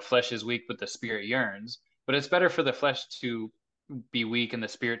 flesh is weak, but the spirit yearns. But it's better for the flesh to be weak and the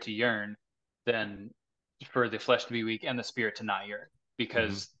spirit to yearn than for the flesh to be weak and the spirit to not yearn,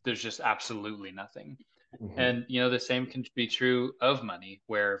 because there's just absolutely nothing. And the same can be true of money,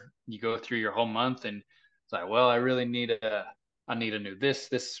 where you go through your whole month and it's like, well, I really need a new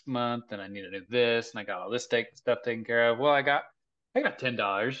this month, and I need a new this, and I got all this stuff taken care of. Well, I got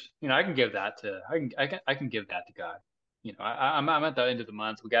 $10. I can give that to I can give that to God. I'm at the end of the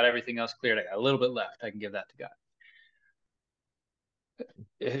month. We got everything else cleared. I got a little bit left. I can give that to God.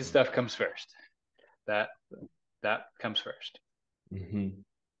 His stuff comes first. That comes first.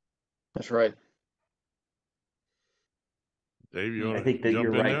 That's right. Dave, I think that you're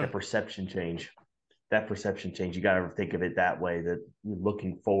right. There? The perception change. That perception change. You got to think of it that way. That you're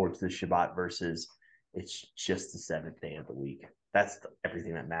looking forward to the Shabbat versus it's just the 7th day of the week. That's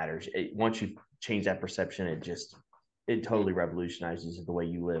everything that matters. Once you change that perception, it totally revolutionizes the way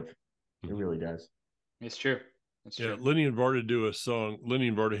you live. It really does. It's true. It's true. Lenny and Varda do a song. Lenny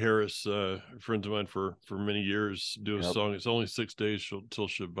and Varda Harris, friends of mine for many years, do a song. It's only 6 days till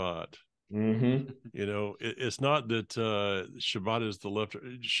Shabbat. It's not that Shabbat is the left.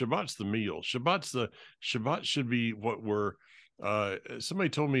 Shabbat's the meal. Shabbat should be what we're. Somebody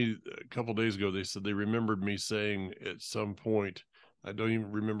told me a couple of days ago. They said they remembered me saying at some point. I don't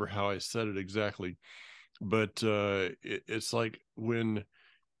even remember how I said it exactly, but it's like when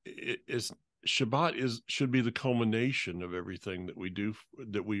it's Shabbat should be the culmination of everything that we do,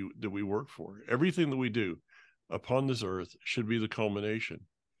 that we work for. Everything that we do upon this earth should be the culmination.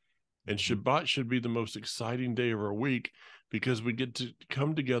 And Shabbat should be the most exciting day of our week, because we get to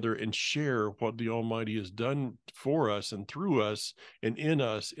come together and share what the Almighty has done for us and through us and in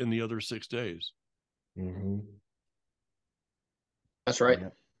us in the other 6 days. That's right.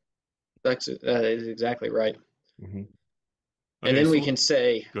 That is exactly right. Okay, and then we can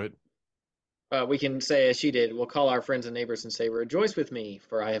say, go ahead. We can say, as she did, we'll call our friends and neighbors and say, rejoice with me,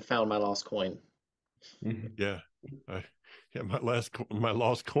 for I have found my lost coin. Yeah. My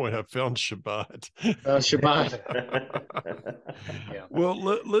lost coin. I found Shabbat. Shabbat. Yeah. Well,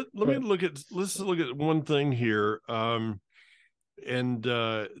 let's look at one thing here.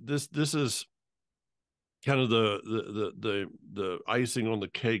 This is kind of the icing on the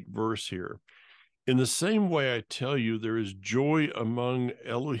cake verse here. In the same way, I tell you, there is joy among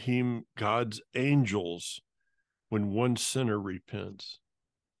Elohim, God's angels, when one sinner repents.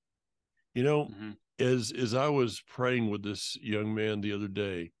 As I was praying with this young man the other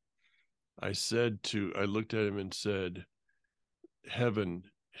day, I looked at him and said, heaven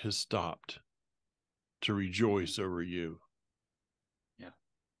has stopped to rejoice over you. Yeah.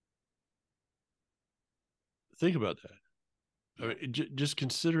 Think about that. I mean, just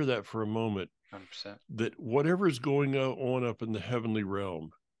consider that for a moment. 100%. That whatever is going on up in the heavenly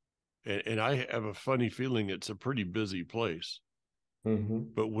realm, and I have a funny feeling it's a pretty busy place.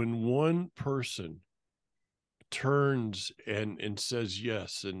 But when one person turns and says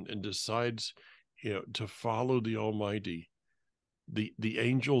yes and decides to follow the Almighty, the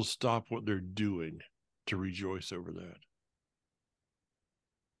angels stop what they're doing to rejoice over that.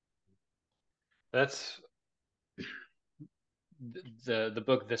 That's the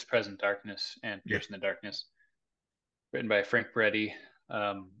book This Present Darkness and Piercing the Darkness, written by Frank Peretti.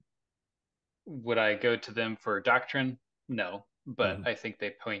 Would I go to them for doctrine? No, but I think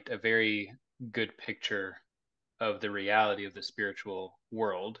they paint a very good picture of the reality of the spiritual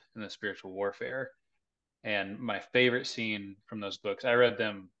world and the spiritual warfare. And my favorite scene from those books, I read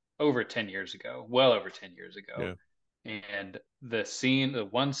them well over 10 years ago. Yeah. And the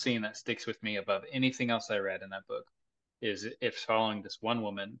one scene that sticks with me above anything else I read in that book is it's following this one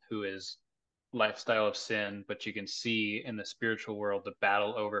woman who is lifestyle of sin, but you can see in the spiritual world the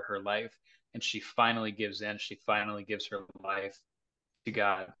battle over her life, and she finally gives in. She finally gives her life to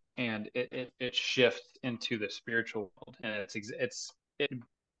God, and it shifts into the spiritual world, and it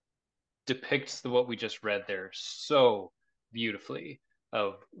depicts what we just read there so beautifully,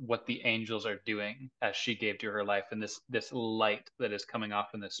 of what the angels are doing as she gave to her life, and this light that is coming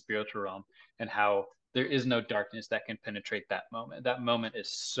off in the spiritual realm, and how there is no darkness that can penetrate that moment. That moment is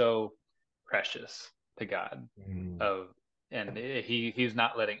so precious to God Mm. and he's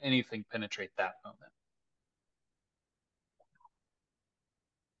not letting anything penetrate that moment.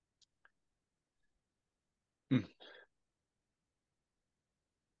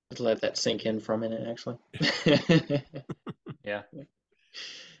 Let that sink in for a minute, actually. Yeah.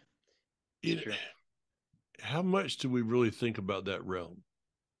 True. How much do we really think about that realm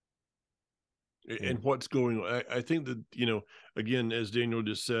and what's going on? I think that, again, as Daniel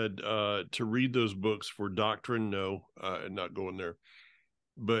just said, to read those books for doctrine, no, not going there.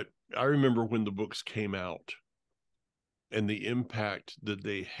 But I remember when the books came out and the impact that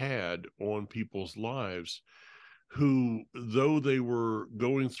they had on people's lives, who, though they were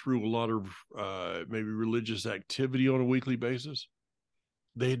going through a lot of maybe religious activity on a weekly basis,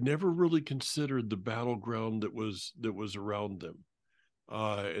 they had never really considered the battleground that was around them.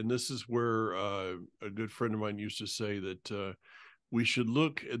 And this is where a good friend of mine used to say that we should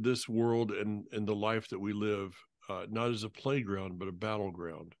look at this world and the life that we live not as a playground, but a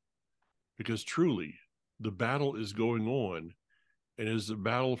battleground. Because truly, the battle is going on, and it is a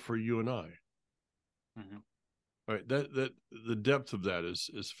battle for you and I. Mm-hmm. All right, that the depth of that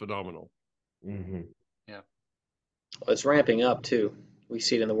is phenomenal. Mm-hmm. Yeah. Well, it's ramping up too. We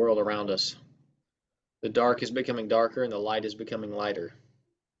see it in the world around us. The dark is becoming darker and the light is becoming lighter.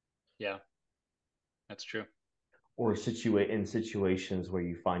 Yeah, that's true. Or in situations where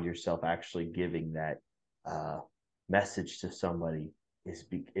you find yourself actually giving that message to somebody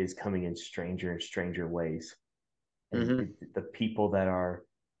is coming in stranger and stranger ways. And the people that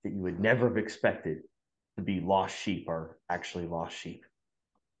you would never have expected to be lost sheep are actually lost sheep.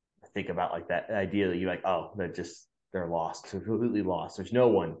 Think about like that idea that you're like, oh, they're lost, completely lost. There's no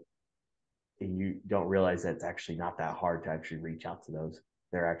one. And you don't realize that it's actually not that hard to actually reach out to those.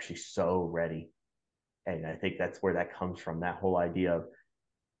 They're actually so ready. And I think that's where that comes from. That whole idea of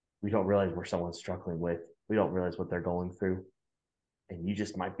we don't realize where someone's struggling with. We don't realize what they're going through. And you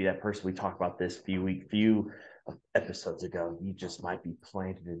just might be that person. We talked about this few episodes ago. You just might be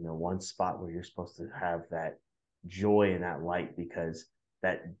planted in the one spot where you're supposed to have that joy and that light, because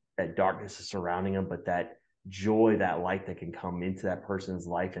that darkness is surrounding them, but that joy, that light that can come into that person's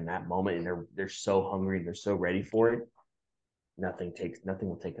life in that moment, and they're so hungry and they're so ready for it. Nothing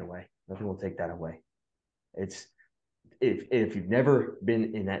will take it away. Nothing will take that away. It's if you've never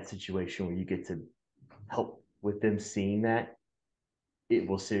been in that situation where you get to help with them seeing that, it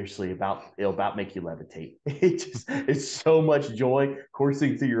will seriously it'll about make you levitate. It's so much joy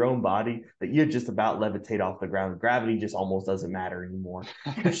coursing through your own body that you just about levitate off the ground. Gravity just almost doesn't matter anymore.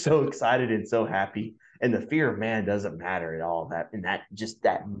 You're so excited and so happy, and the fear of man doesn't matter at all. That in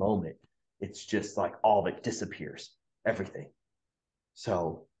that moment, it's just like all of it disappears, everything.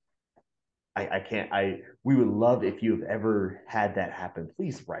 So we would love if you've ever had that happen.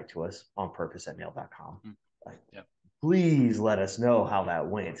 Please write to us on purpose@mail.com. Yeah. Please let us know how that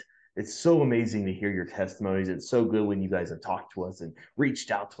went. It's so amazing to hear your testimonies. It's so good when you guys have talked to us and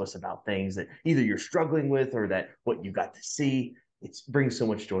reached out to us about things that either you're struggling with or that what you got to see. It brings so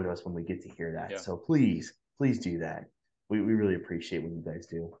much joy to us when we get to hear that. Yeah. So please do that. We really appreciate what you guys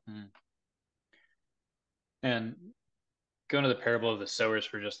do. Mm. And going to the parable of the sowers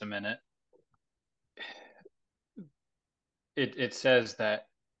for just a minute. It says that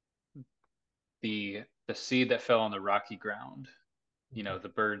the seed that fell on the rocky ground,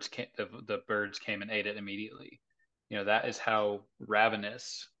 the birds came and ate it immediately. That is how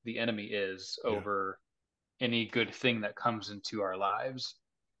ravenous the enemy is over any good thing that comes into our lives.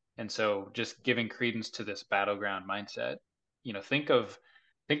 And so just giving credence to this battleground mindset, think of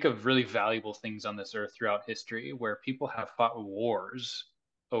really valuable things on this earth throughout history where people have fought wars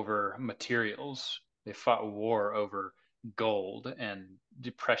over materials. They fought war over gold and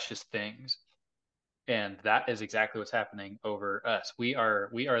precious things. And that is exactly what's happening over us. We are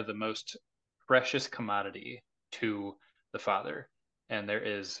the most precious commodity to the Father. And there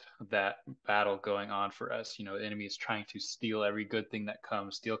is that battle going on for us. The enemy is trying to steal every good thing that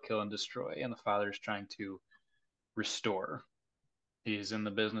comes, steal, kill, and destroy. And the Father is trying to restore. He is in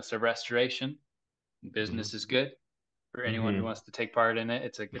the business of restoration. Business is good for anyone who wants to take part in it.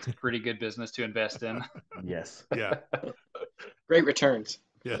 It's a pretty good business to invest in. Yes. Yeah. Great returns.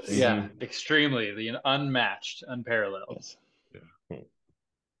 Yes. Yeah, extremely. Unmatched, unparalleled. Yes.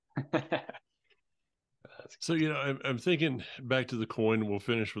 Yeah. So, I'm thinking back to the coin. We'll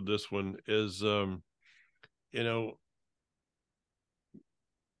finish with this one is, I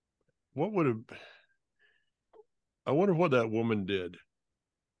wonder what that woman did.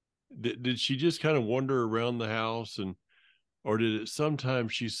 Did she just kind of wander around the house or did it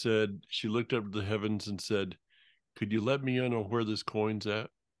sometimes she looked up to the heavens and said, could you let me in on where this coin's at?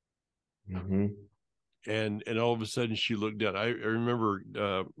 Mm-hmm. and all of a sudden she looked down. I remember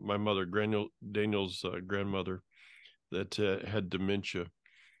my mother, Daniel's grandmother, that had dementia.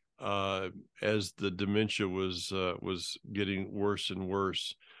 As the dementia was getting worse and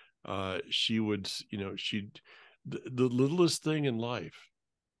worse, she would, the littlest thing in life,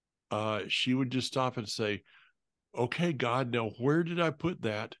 she would just stop and say, "Okay, God, now where did I put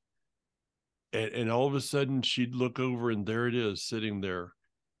that?" And all of a sudden she'd look over and there it is sitting there.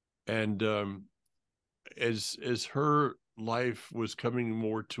 And as her life was coming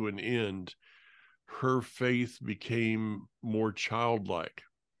more to an end, her faith became more childlike.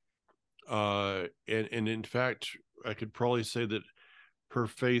 And in fact, I could probably say that her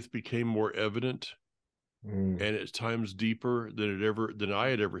faith became more evident and at times deeper than I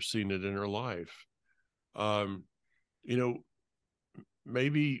had ever seen it in her life.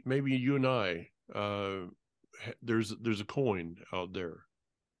 Maybe you and I, there's a coin out there,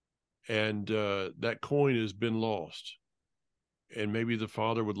 and that coin has been lost, and maybe the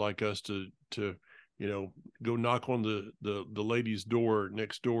Father would like us to go knock on the lady's door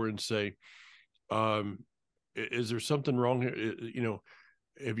next door and say, is there something wrong here?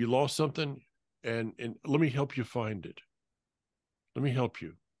 Have you lost something? And let me help you find it. Let me help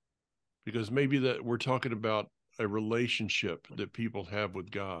you, because maybe that we're talking about a relationship that people have with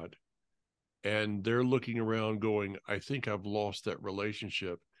God, and they're looking around going, I think I've lost that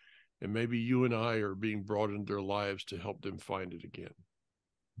relationship. And maybe you and I are being brought into their lives to help them find it again.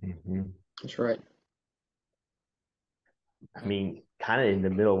 Mm-hmm. That's right. I mean, kind of in the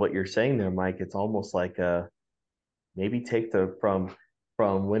middle of what you're saying there, Mike, it's almost like maybe take from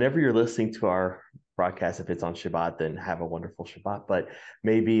whenever you're listening to our broadcast, if it's on Shabbat, then have a wonderful Shabbat. But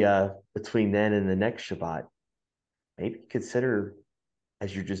maybe between then and the next Shabbat, maybe consider,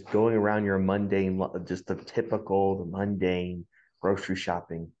 as you're just going around your mundane, just the mundane grocery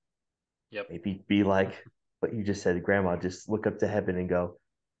shopping. Yep. Maybe be like what you just said, Grandma, just look up to heaven and go,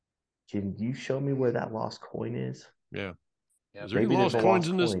 can you show me where that lost coin is? Yeah. Yep. Is there any lost coins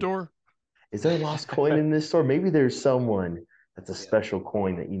in this store? Is there a lost coin in this store? Maybe there's someone that's a special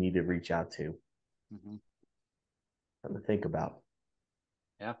coin that you need to reach out to. Mm-hmm. Something to think about.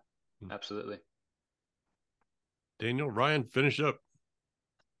 Yeah, absolutely. Daniel, Ryan, finish up.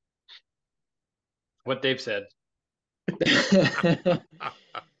 What Dave said.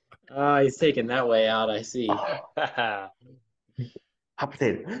 He's taking that way out, I see. Hot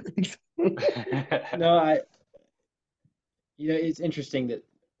potato. No, it's interesting that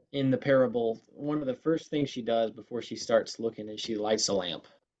in the parable, one of the first things she does before she starts looking is she lights a lamp.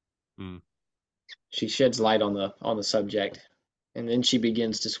 She sheds light on the subject, and then she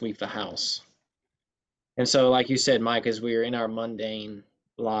begins to sweep the house. And so, like you said, Mike, as we are in our mundane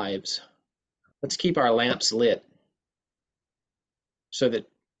lives, let's keep our lamps lit so that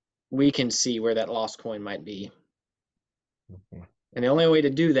we can see where that lost coin might be. Okay. And the only way to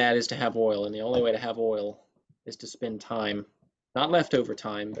do that is to have oil. And the only way to have oil is to spend time, not leftover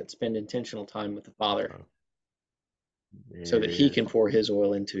time, but spend intentional time with the Father so that He can pour His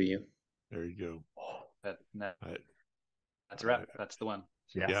oil into you. There you go. That's a wrap. That's the one.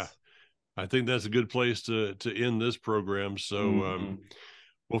 Yes. Yeah. I think that's a good place to end this program. So,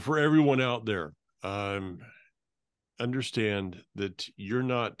 well, for everyone out there, understand that you're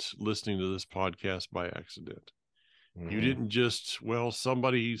not listening to this podcast by accident. You didn't just,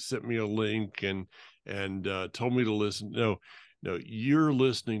 somebody sent me a link and told me to listen. No, you're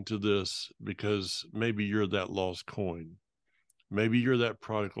listening to this because maybe you're that lost coin. Maybe you're that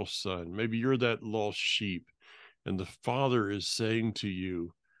prodigal son. Maybe you're that lost sheep. And the Father is saying to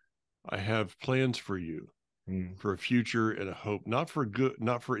you, I have plans for you, for a future and a hope, not for good,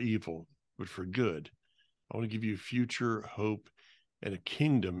 not for evil, but for good. I want to give you future, hope, and a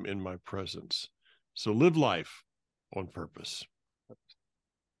kingdom in my presence. So live life on purpose.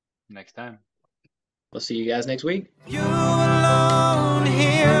 Next time. We'll see you guys next week. You alone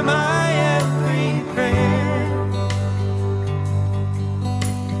hear my every prayer.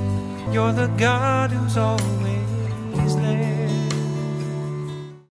 You're the God who's always